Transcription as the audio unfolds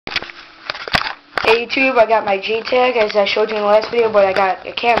Hey YouTube, I got my JTAG as I showed you in the last video, but I got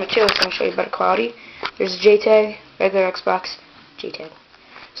a camera too, so I'm going to show you better quality. There's a JTAG, regular Xbox JTAG.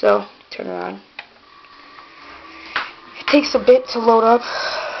 So, turn it on. It takes a bit to load up.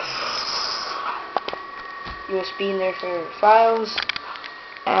 USB in there for files,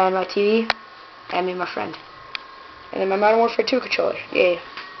 and my TV, and me and my friend. And then my Modern Warfare 2 controller, yeah,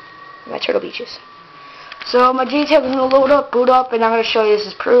 and my Turtle Beaches. So my JTAG is going to load up, boot up, and I'm going to show you this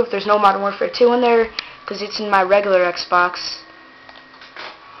as proof. There's no Modern Warfare 2 in there, because it's in my regular Xbox.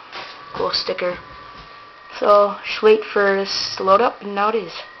 Cool sticker. So, just wait for this to load up, and now it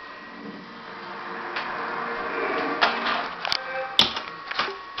is.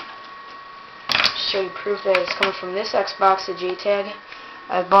 Just show you proof that it's coming from this Xbox, the JTAG.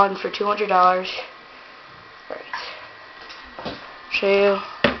 I bought it for $200. Alright. Show you.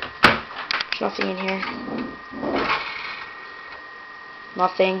 There's nothing in here.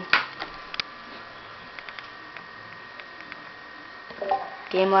 Nothing.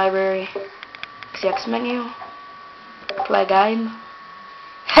 Game library. Execs menu. Play game.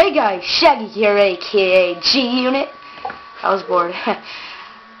 Hey guys, Shaggy here, aka G-Unit. I was bored.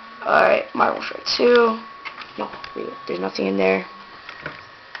 Alright, Modern Warfare 2. No, there's nothing in there.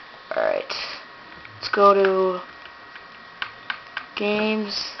 Alright. Let's go to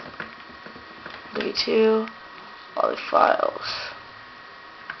Games. 32. All the files.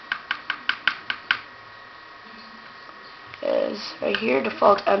 Is right here,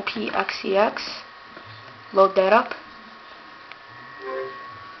 default MPXEX. Load that up.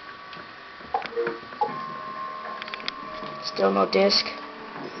 Still no disk.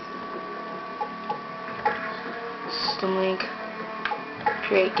 System link.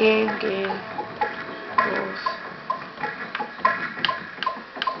 Create game. Rules.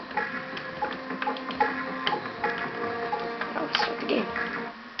 Now let's start the game.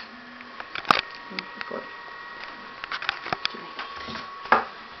 Record.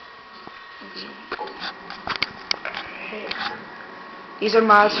 These are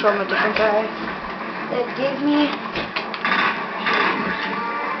mods from a different guy that gave me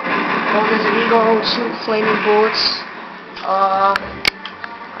all these illegal shoot flaming bullets.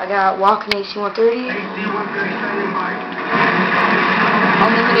 I got Walking AC-130,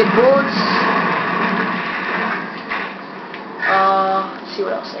 unlimited bullets. Let's see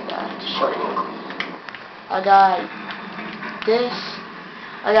what else I got to show you. I got this.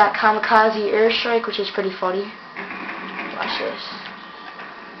 I got Kamikaze Airstrike, which is pretty funny. Watch this.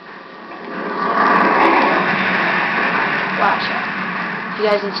 Watch that. If you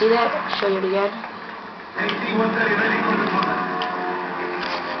guys didn't see that, I'll show you it again.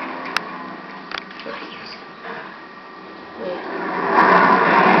 Wait.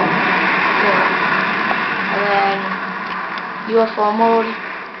 And then UFO mode.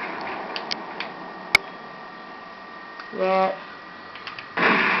 That.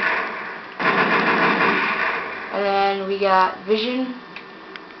 And then we got Vision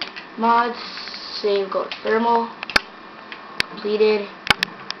mods. Save, go to thermal. Completed.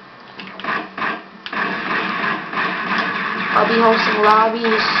 I'll be hosting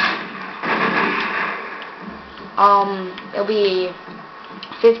lobbies. It'll be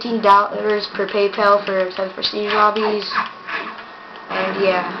 $15 per PayPal for 7 prestige lobbies. And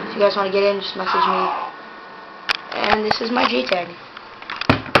yeah, if you guys want to get in, just message me. And this is my JTAG.